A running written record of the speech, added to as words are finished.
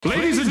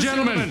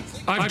gentlemen,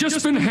 I've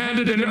just been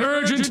handed an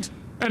urgent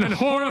and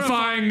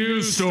horrifying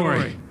news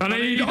story, and I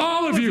need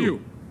all of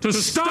you to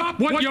stop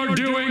what you're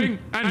doing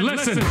and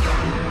listen.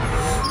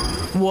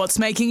 What's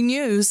making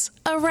news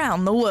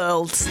around the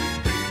world?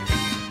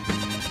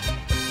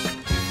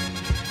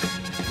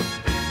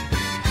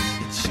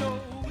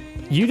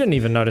 You didn't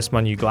even notice my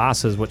new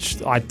glasses,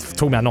 which I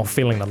talk about not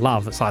feeling the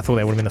love. So I thought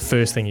that would have been the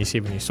first thing you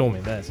said when you saw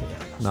me. But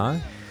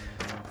No,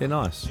 they're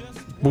nice.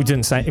 we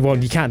didn't say. Well,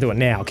 you can't do it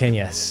now, can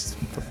you? It's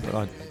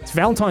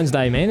Valentine's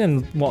Day, man.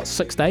 In what,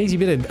 6 days? You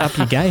better up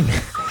your game.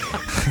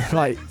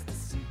 Like,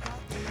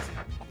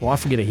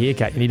 wife will get a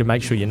haircut. You need to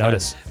make sure you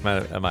notice.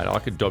 Mate, I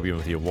could dob you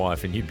with your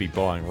wife and you'd be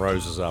buying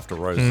roses after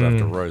roses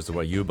after roses the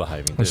way you're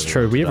behaving. That's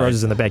true. We have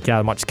roses in the backyard.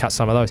 I might just cut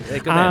some of those. Yeah,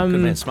 good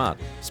man. Smart.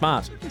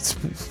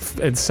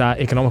 It's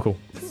economical.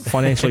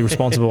 Financially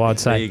responsible, I'd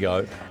say. There you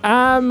go.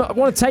 I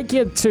want to take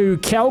you to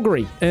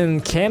Calgary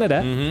in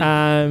Canada,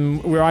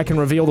 where I can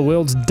reveal the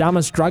world's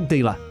dumbest drug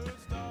dealer.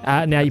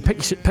 Now, you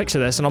picture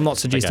this, and I'm not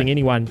suggesting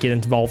anyone get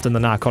involved in the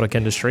narcotic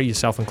industry,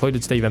 yourself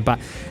included, Stephen, but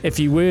if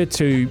you were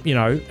to,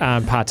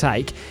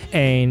 partake,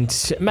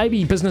 and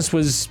maybe business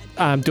was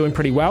doing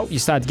pretty well, you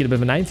started to get a bit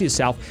of a name for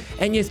yourself,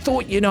 and you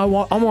thought, you know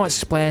what, I might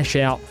splash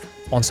out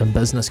on some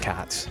business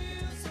cards.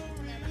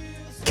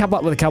 Couple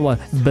up with a couple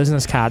of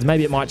business cards.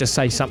 Maybe it might just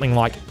say something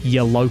like,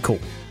 "You're local."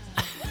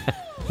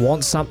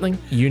 Want something?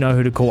 You know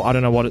who to call. I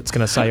don't know what it's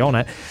going to say on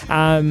it.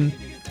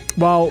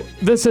 Well,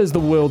 this is the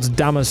world's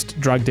dumbest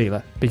drug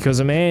dealer,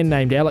 because a man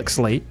named Alex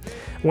Lee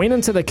went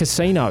into the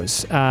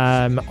casinos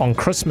on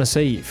Christmas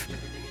Eve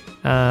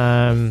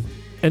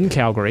in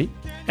Calgary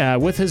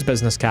with his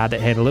business card that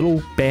had a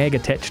little bag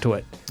attached to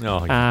it.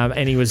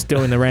 And he was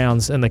doing the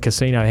rounds in the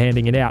casino,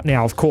 handing it out.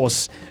 Now, of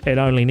course, it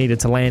only needed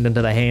to land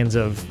into the hands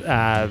of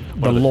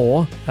the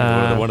law.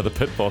 One of the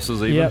pit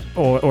bosses, even. Yep,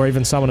 or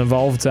even someone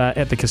involved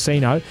at the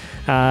casino.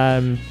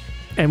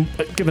 And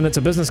given it's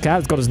a business card,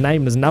 it's got his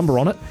name and his number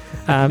on it.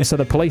 So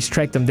the police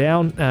tracked him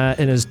down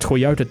in his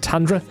Toyota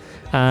Tundra.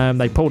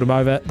 They pulled him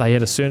over. They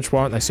had a search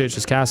warrant. They searched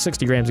his car,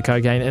 60 grams of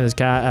cocaine in his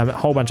car, a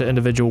whole bunch of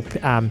individual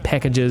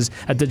packages,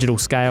 a digital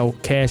scale,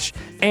 cash,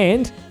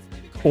 and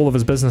all of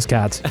his business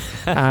cards.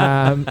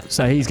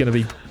 So he's going to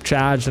be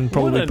charged and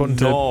probably put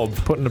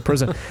into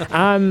prison.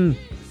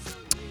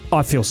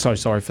 I feel so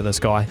sorry for this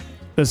guy.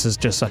 This is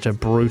just such a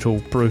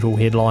brutal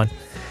headline.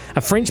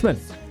 A Frenchman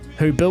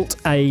who built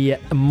a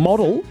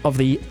model of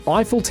the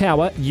Eiffel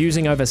Tower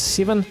using over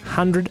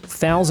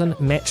 700,000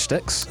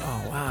 matchsticks.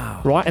 Oh,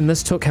 wow. Right, and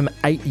this took him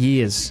 8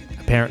 years,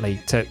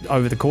 apparently,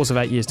 over the course of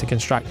 8 years to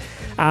construct.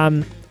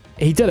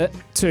 He did it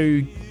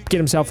to get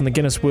himself in the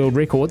Guinness World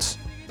Records,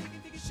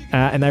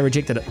 and they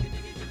rejected it.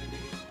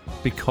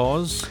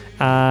 Because?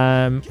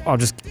 I'll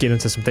just get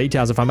into some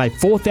details if I may.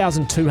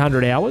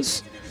 4,200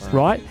 hours.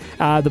 Right,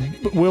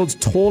 the world's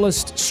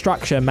tallest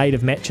structure made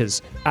of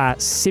matches,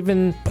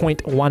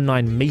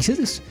 7.19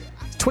 meters,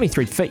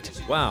 23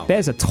 feet. Wow,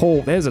 there's a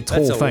tall thing. That's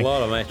a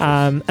lot of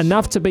matches.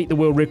 Enough to beat the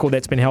world record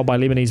that's been held by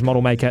Lebanese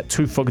model maker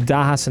Tufuk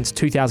Daha since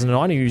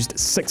 2009, who used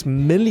 6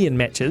 million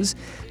matches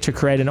to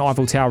create an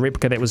Eiffel Tower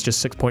replica that was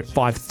just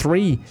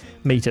 6.53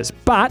 meters.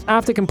 But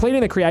after completing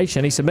the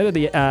creation, he submitted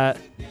the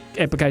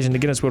application to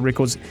Guinness World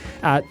Records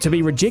to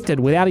be rejected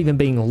without even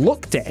being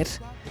looked at.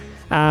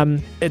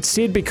 It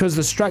said because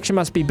the structure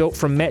must be built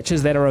from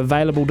matches that are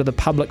available to the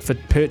public for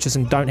purchase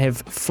and don't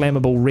have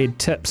flammable red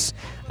tips,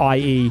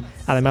 i.e.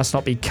 They must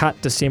not be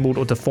cut, disassembled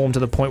or deformed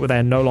to the point where they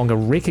are no longer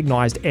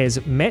recognised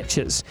as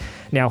matches.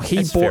 Now,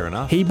 he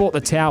bought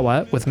the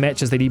tower with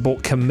matches that he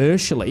bought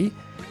commercially,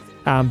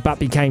 but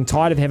became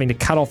tired of having to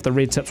cut off the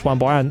red tips one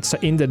by one, so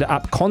ended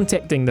up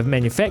contacting the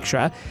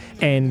manufacturer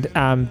and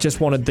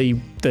just wanted the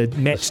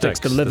matchsticks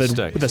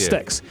delivered with the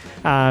sticks,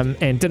 and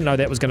didn't know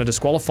that was going to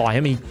disqualify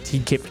him. He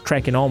kept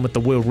tracking on with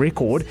the world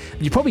record.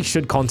 You probably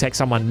should contact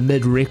someone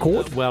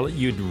mid-record. Well,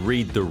 you'd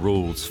read the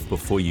rules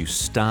before you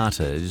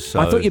started. So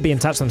I thought you'd be in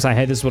touch with them saying,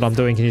 hey, this is what I'm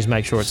doing, can you just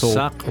make sure it's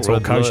all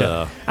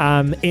kosher?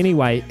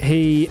 Anyway,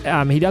 he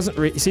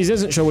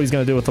isn't sure what he's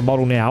going to do with the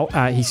model now.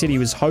 He said he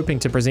was hoping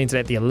to present it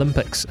at the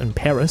Olympics in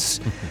Paris,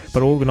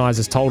 but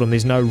organisers told him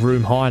there's no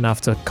room high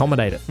enough to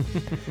accommodate it.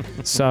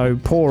 So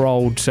poor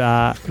old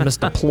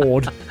Mr.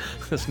 Plord.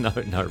 There's no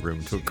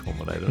room to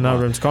accommodate it. No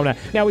room to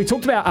accommodate. Now, we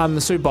talked about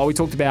the Super Bowl. We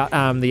talked about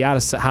the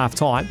artists at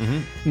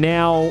halftime.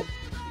 Now,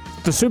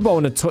 the Super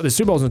Bowl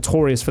is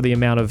notorious for the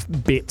amount of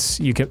bets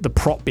the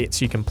prop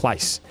bets you can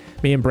place.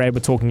 Me and Brad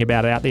were talking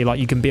about it out there. Like,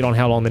 you can bet on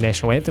how long the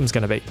national anthem's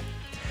going to be.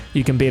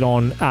 You can bet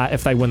on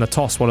if they win the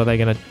toss, what are they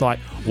going to like?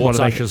 What's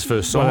Usher's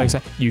first song?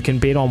 You can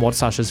bet on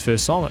what's Usher's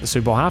first song at the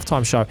Super Bowl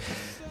halftime show.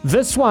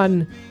 This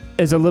one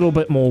is a little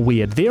bit more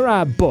weird. There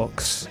are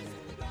books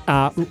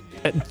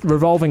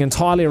revolving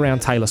entirely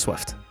around Taylor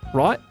Swift,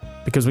 right?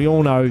 Because we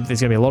all know there's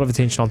going to be a lot of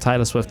attention on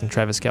Taylor Swift and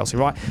Travis Kelce,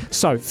 right?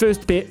 So,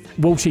 first bet,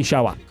 will she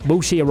show up?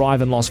 Will she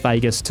arrive in Las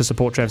Vegas to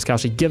support Travis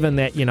Kelce, given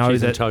that,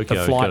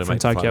 the flight from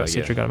Tokyo,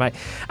 etc. got to make?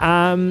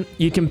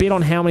 You can bet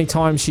on how many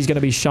times she's going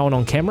to be shown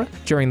on camera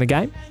during the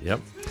game.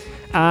 Yep.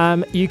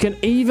 You can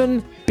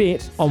even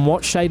bet on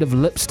what shade of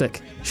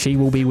lipstick she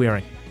will be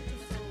wearing.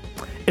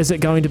 Is it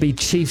going to be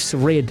Chiefs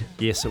red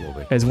Yes, it will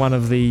be. as one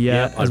of the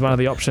Yeah, as I'd one of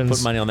the options?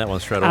 Put money on that one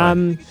straight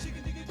away.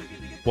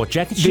 What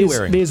jacket's she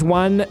wearing? There's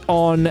one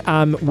on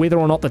whether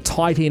or not the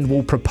tight end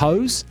will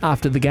propose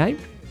after the game.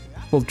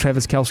 Will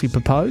Travis Kelce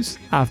propose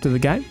after the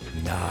game?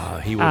 No,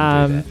 he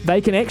wouldn't do that.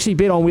 They can actually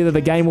bet on whether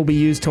the game will be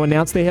used to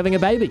announce they're having a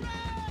baby.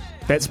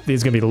 There's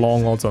going to be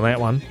long odds on that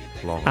one.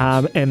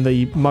 And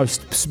the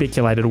most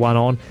speculated one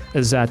on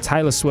is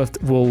Taylor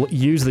Swift will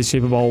use the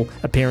Super Bowl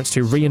appearance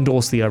to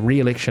re-endorse the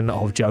re-election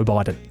of Joe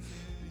Biden.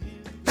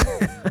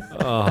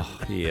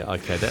 Oh, yeah,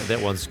 okay.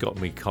 That one's got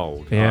me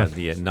cold. Yeah.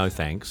 No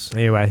thanks.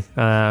 Anyway,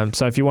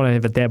 so if you want to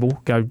have a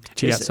dabble, go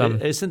check out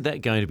some. Isn't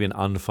that going to be an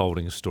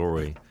unfolding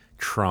story?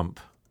 Trump.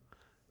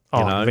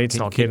 Let's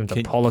not get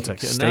into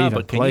politics, Stephen, No,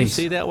 but can you please.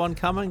 see that one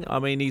coming? I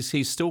mean, he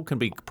still can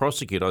be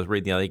prosecuted. I was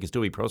reading the other, he can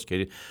still be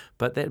prosecuted,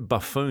 but that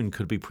buffoon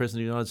could be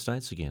president of the United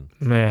States again.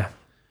 Yeah.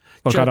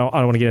 Look, I don't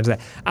want to get into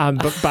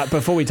that. But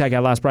before we take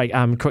our last break,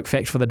 quick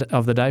fact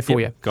of the day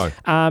for you. Go.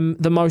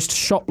 The most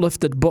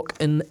shoplifted book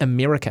in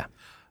America.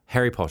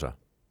 Harry Potter.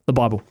 The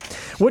Bible,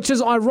 which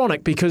is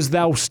ironic because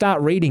they'll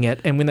start reading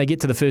it, and when they get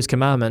to the first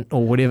commandment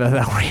or whatever,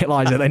 they'll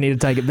realise that they need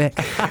to take it back.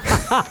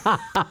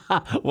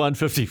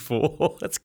 154. That's